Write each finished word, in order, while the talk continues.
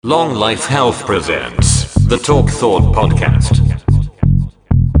Long Life Health presents the Talk Thought Podcast.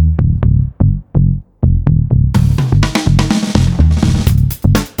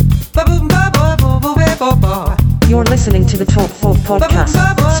 You're listening to the Talk Thought Podcast,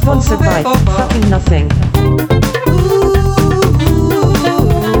 sponsored by Fucking Nothing.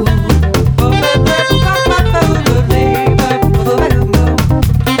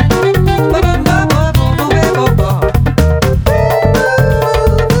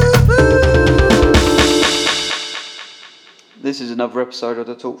 This is another episode of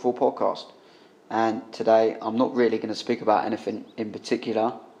the Talk 4 podcast, and today I'm not really going to speak about anything in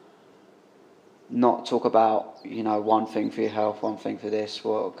particular, not talk about, one thing for your health, one thing for this,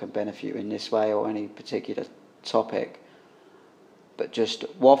 what can benefit you in this way, or any particular topic, but just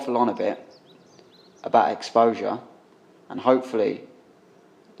waffle on a bit about exposure and hopefully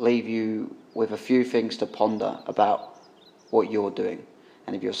leave you with a few things to ponder about what you're doing.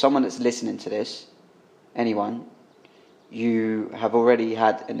 And if you're someone that's listening to this, anyone, you have already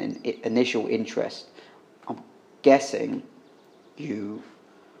had an initial interest. I'm guessing you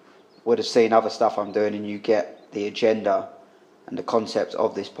would have seen other stuff I'm doing and you get the agenda and the concept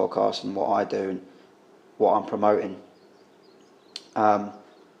of this podcast and what I do and what I'm promoting.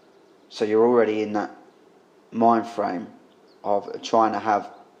 So you're already in that mind frame of trying to have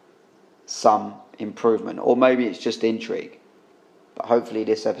some improvement, or maybe it's just intrigue. But hopefully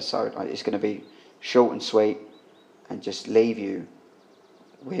this episode is going to be short and sweet and just leave you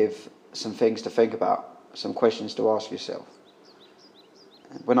with some things to think about, some questions to ask yourself.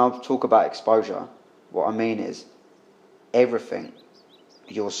 When I talk about exposure, what I mean is everything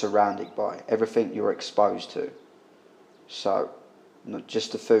you're surrounded by, everything you're exposed to. So, not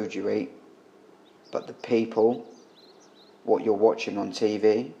just the food you eat, but the people, what you're watching on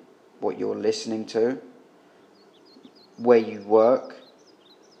TV, what you're listening to, where you work,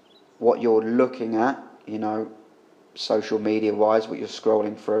 what you're looking at, social media wise, what you're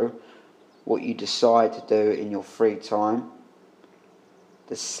scrolling through, what you decide to do in your free time,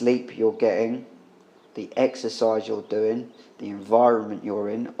 the sleep you're getting, the exercise you're doing, the environment you're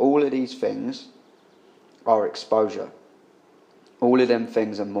in. All of these things are exposure. All of them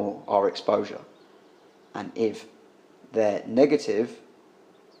things and more are exposure. And if they're negative,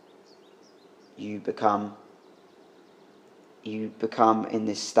 you become in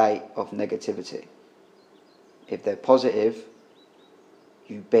this state of negativity. If they're positive,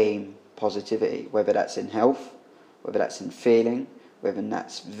 you beam positivity, whether that's in health, whether that's in feeling, whether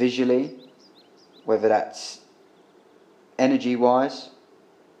that's visually, whether that's energy-wise.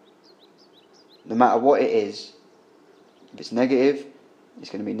 No matter what it is, if it's negative, it's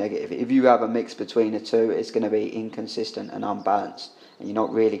going to be negative. If you have a mix between the two, it's going to be inconsistent and unbalanced, and you're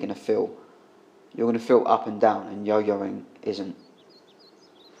not really going to feel. You're going to feel up and down, and yo-yoing isn't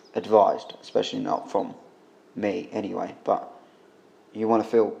advised, especially not from me anyway. But you want to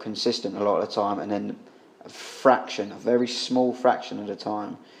feel consistent a lot of the time, and then a very small fraction of the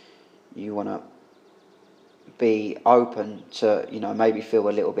time, you want to be open to, maybe feel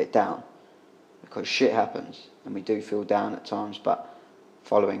a little bit down, because shit happens, and we do feel down at times, but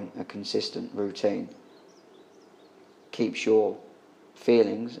following a consistent routine keeps your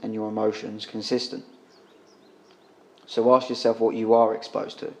feelings and your emotions consistent. So ask yourself what you are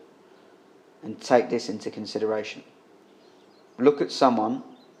exposed to, and take this into consideration. Look at someone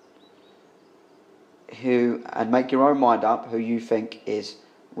and make your own mind up who you think is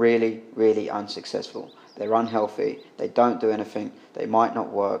really, really unsuccessful. They're unhealthy, they don't do anything, they might not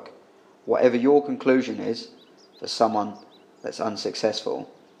work. Whatever your conclusion is for someone that's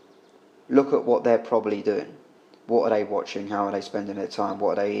unsuccessful, look at what they're probably doing. What are they watching? How are they spending their time?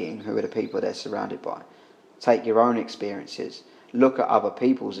 What are they eating? Who are the people they're surrounded by? Take your own experiences. Look at other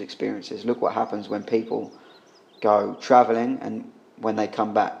people's experiences. Look what happens when people go travelling and when they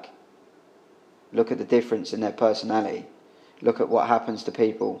come back. Look at the difference in their personality. Look at what happens to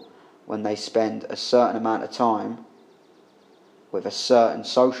people when they spend a certain amount of time with a certain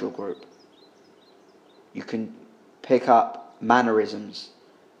social group. You can pick up mannerisms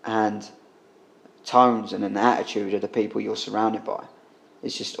and tones and an attitude of the people you're surrounded by.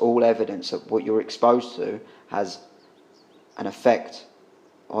 It's just all evidence that what you're exposed to has an effect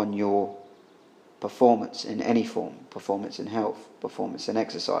on your performance in any form. Performance in health, performance in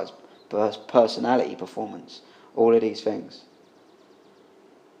exercise, personality performance, all of these things.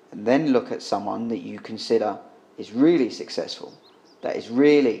 And then look at someone that you consider is really successful, that is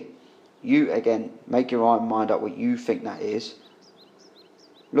really, you again, make your own mind up what you think that is.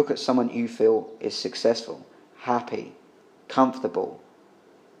 Look at someone you feel is successful, happy, comfortable,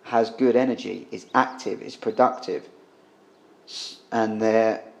 has good energy, is active, is productive, and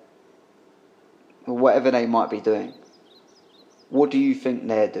they're or whatever they might be doing, what do you think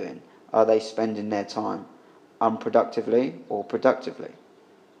they're doing? Are they spending their time unproductively or productively?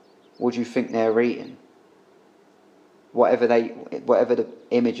 What do you think they're eating? Whatever the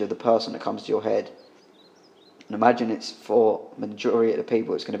image of the person that comes to your head, and imagine it's for the majority of the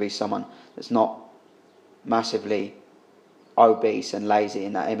people, it's going to be someone that's not massively obese and lazy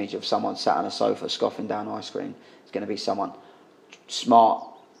in that image of someone sat on a sofa scoffing down ice cream. It's going to be someone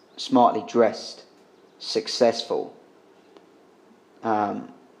smartly dressed, successful.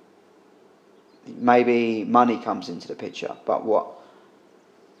 Maybe money comes into the picture, but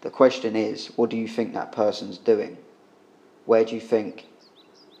the question is, what do you think that person's doing? Where do you think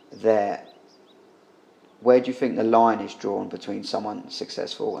the line is drawn between someone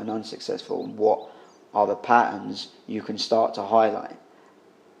successful and unsuccessful, and what are the patterns you can start to highlight?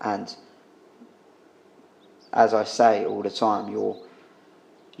 And as I say all the time,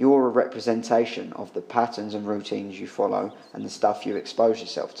 you're a representation of the patterns and routines you follow and the stuff you expose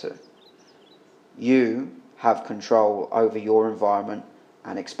yourself to. You have control over your environment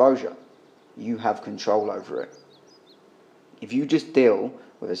and exposure. You have control over it. If you just deal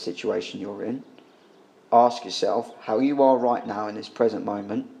with a situation you're in, ask yourself how you are right now in this present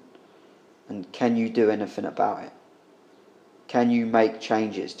moment, and can you do anything about it? Can you make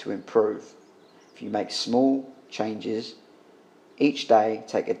changes to improve? If you make small changes each day,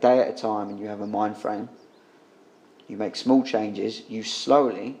 take a day at a time, and you have a mind frame, you make small changes, you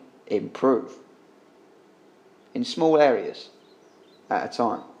slowly improve in small areas at a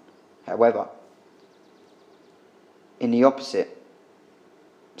time. However, in the opposite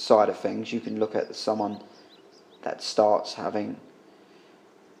side of things, you can look at someone that starts having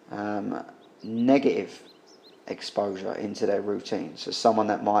negative exposure into their routine. So someone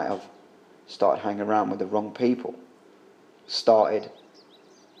that might have started hanging around with the wrong people, started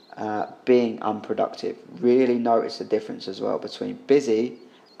being unproductive. Really notice the difference as well between busy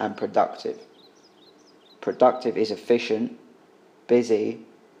and productive. Productive is efficient, busy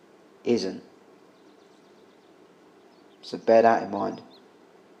isn't. So bear that in mind.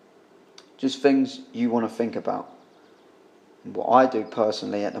 Just things you want to think about. And what I do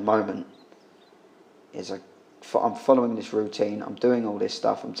personally at the moment is I'm following this routine, I'm doing all this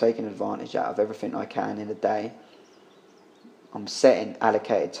stuff, I'm taking advantage out of everything I can in a day. I'm setting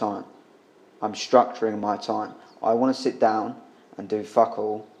allocated time. I'm structuring my time. I want to sit down and do fuck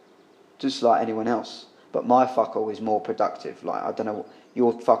all just like anyone else. But my fuck all is more productive. Like, I don't know,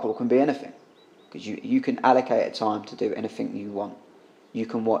 your fuck all can be anything. Because you can allocate a time to do anything you want. You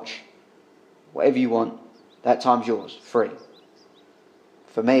can watch whatever you want. That time's yours, free.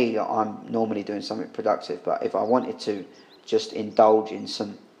 For me, I'm normally doing something productive. But if I wanted to just indulge in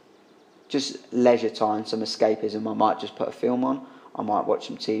some just leisure time, some escapism, I might just put a film on. I might watch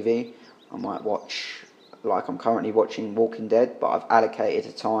some TV. I might watch, like I'm currently watching Walking Dead, but I've allocated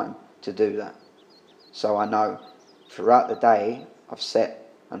a time to do that. So I know throughout the day, I've set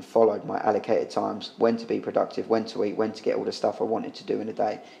and followed my allocated times, when to be productive, when to eat, when to get all the stuff I wanted to do in a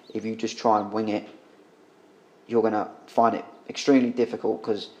day. If you just try and wing it, you're going to find it extremely difficult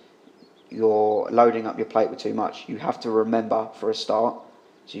because you're loading up your plate with too much. You have to remember for a start.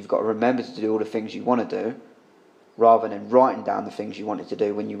 So you've got to remember to do all the things you want to do, rather than writing down the things you wanted to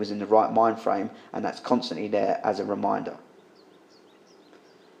do when you was in the right mind frame, and that's constantly there as a reminder.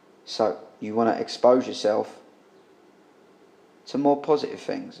 So you want to expose yourself to more positive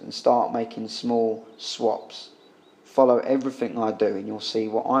things and start making small swaps. Follow everything I do and you'll see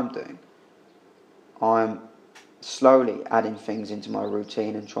what I'm doing. I'm slowly adding things into my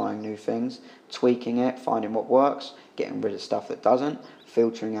routine and trying new things, tweaking it, finding what works, getting rid of stuff that doesn't,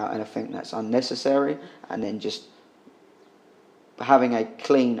 filtering out anything that's unnecessary, and then just having a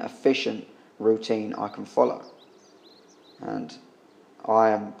clean, efficient routine I can follow. And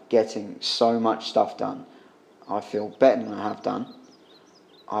I am getting so much stuff done. I feel better than I have done.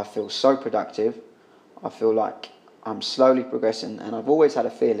 I feel so productive. I feel like I'm slowly progressing, and I've always had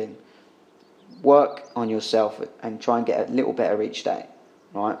a feeling, work on yourself and try and get a little better each day,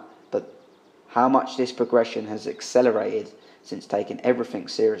 right? But how much this progression has accelerated since taking everything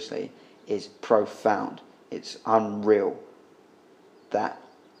seriously is profound. It's unreal.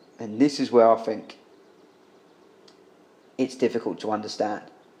 And this is where I think it's difficult to understand.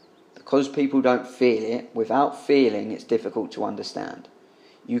 Because people don't feel it, without feeling, it's difficult to understand.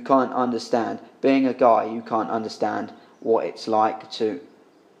 You can't understand, being a guy, you can't understand what it's like to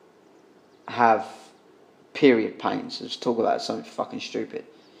have period pains. Let's talk about something fucking stupid.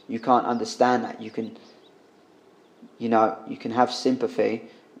 You can't understand that. You can have sympathy,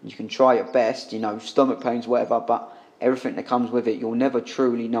 you can try your best, stomach pains, whatever, but everything that comes with it, you'll never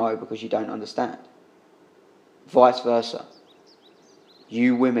truly know because you don't understand. Vice versa.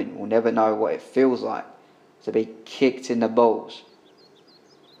 You women will never know what it feels like to be kicked in the balls.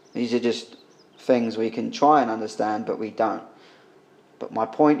 These are just things we can try and understand, but we don't. But my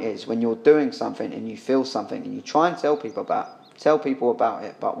point is, when you're doing something and you feel something and you try and tell people about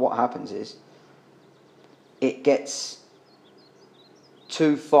it, but what happens is it gets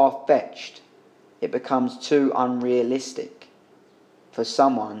too far-fetched. It becomes too unrealistic for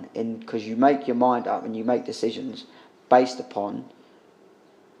someone, because you make your mind up and you make decisions based upon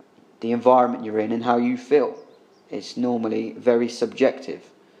the environment you're in and how you feel. It's normally very subjective,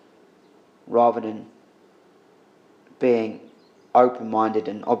 rather than being open-minded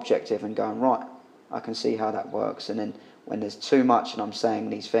and objective and going, right, I can see how that works. And then when there's too much and I'm saying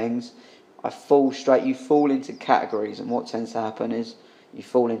these things, you fall into categories, and what tends to happen is you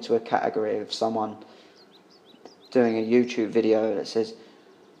fall into a category of someone doing a YouTube video that says,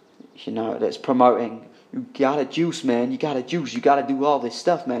 that's promoting, you gotta juice, man, you gotta juice, you gotta do all this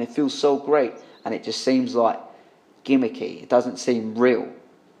stuff, man, it feels so great. And it just seems like gimmicky, it doesn't seem real.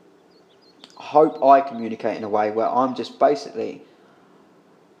 I hope I communicate in a way where I'm just basically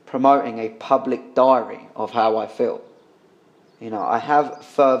promoting a public diary of how I feel. I have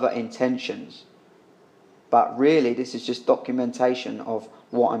further intentions, but really this is just documentation of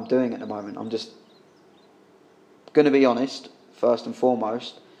what I'm doing at the moment. I'm just going to be honest, first and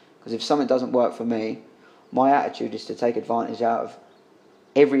foremost, because if something doesn't work for me, my attitude is to take advantage out of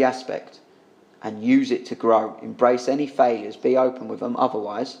every aspect and use it to grow. Embrace any failures, be open with them.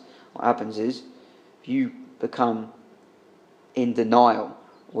 Otherwise, what happens is you become in denial,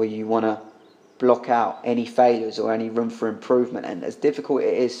 where you want to block out any failures or any room for improvement. And as difficult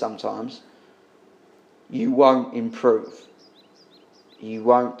it is sometimes, you won't improve. You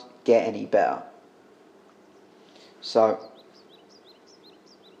won't get any better. So,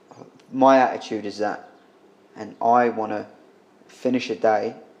 my attitude is that. And I want to finish a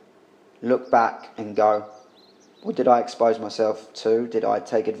day, look back and go, what did I expose myself to? Did I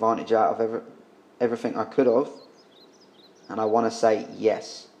take advantage out of everything I could have? And I want to say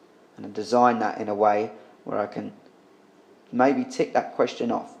yes. And design that in a way where I can maybe tick that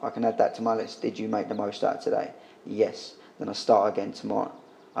question off. I can add that to my list. Did you make the most out of today? Yes. Then I start again tomorrow.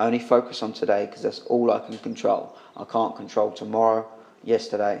 I only focus on today because that's all I can control. I can't control tomorrow,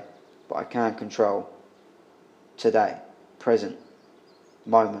 yesterday, but I can control today, present,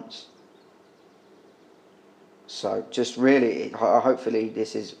 moments. So just really, hopefully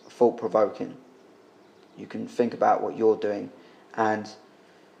this is thought-provoking. You can think about what you're doing. And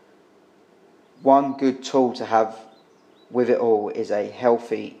one good tool to have with it all is a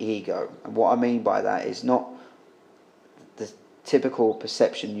healthy ego. And what I mean by that is not the typical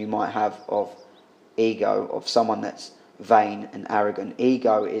perception you might have of ego, of someone that's vain and arrogant.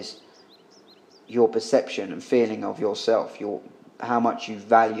 Ego is your perception and feeling of yourself, how much you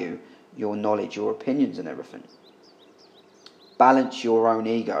value your knowledge, your opinions and everything. Balance your own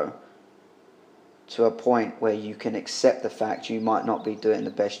ego to a point where you can accept the fact you might not be doing the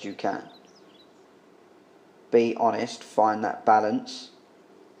best you can. Be honest, find that balance.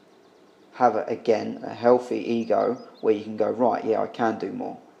 Have, a healthy ego where you can go, right, yeah, I can do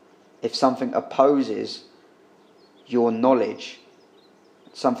more. If something opposes your knowledge,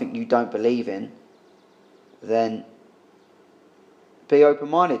 something you don't believe in, then be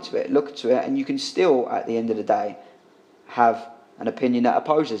open-minded to it, look to it, and you can still, at the end of the day, have an opinion that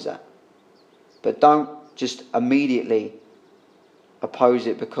opposes that. But don't just immediately oppose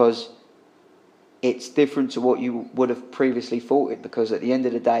it because it's different to what you would have previously thought it, because at the end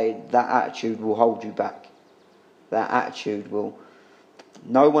of the day, that attitude will hold you back. That attitude will...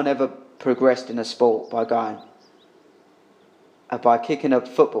 No one ever progressed in a sport by kicking a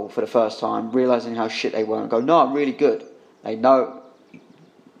football for the first time, realising how shit they were and go, no, I'm really good. They know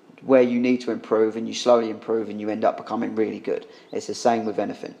where you need to improve, and you slowly improve and you end up becoming really good. It's the same with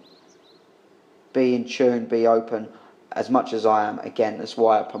anything. Be in tune, be open, as much as I am. Again, that's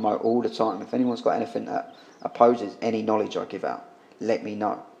why I promote all the time. If anyone's got anything that opposes any knowledge I give out, let me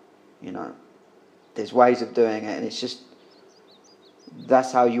know. There's ways of doing it, and it's just,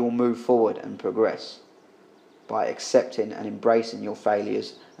 that's how you'll move forward and progress, by accepting and embracing your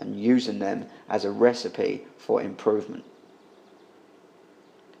failures and using them as a recipe for improvement.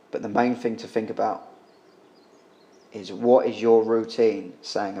 But the main thing to think about is, what is your routine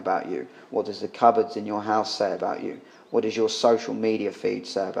saying about you? What does the cupboards in your house say about you? What does your social media feed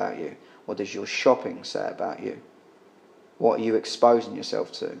say about you? What does your shopping say about you? What are you exposing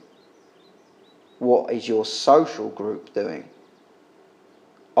yourself to? What is your social group doing?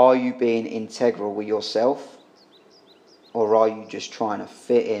 Are you being integral with yourself? Or are you just trying to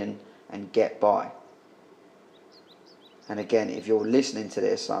fit in and get by? And again, if you're listening to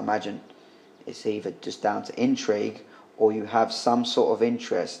this, I imagine it's either just down to intrigue or you have some sort of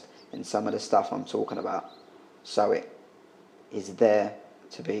interest in some of the stuff I'm talking about. So it is there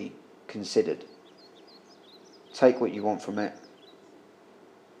to be considered. Take what you want from it.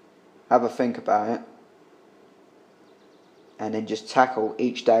 Have a think about it. And then just tackle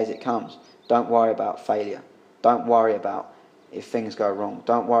each day as it comes. Don't worry about failure. Don't worry about if things go wrong.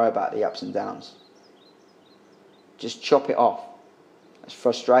 Don't worry about the ups and downs. Just chop it off. As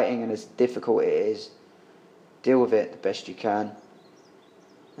frustrating and as difficult it is, deal with it the best you can.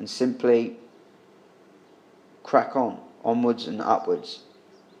 And simply crack on. Onwards and upwards.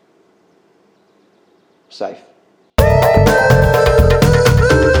 Safe.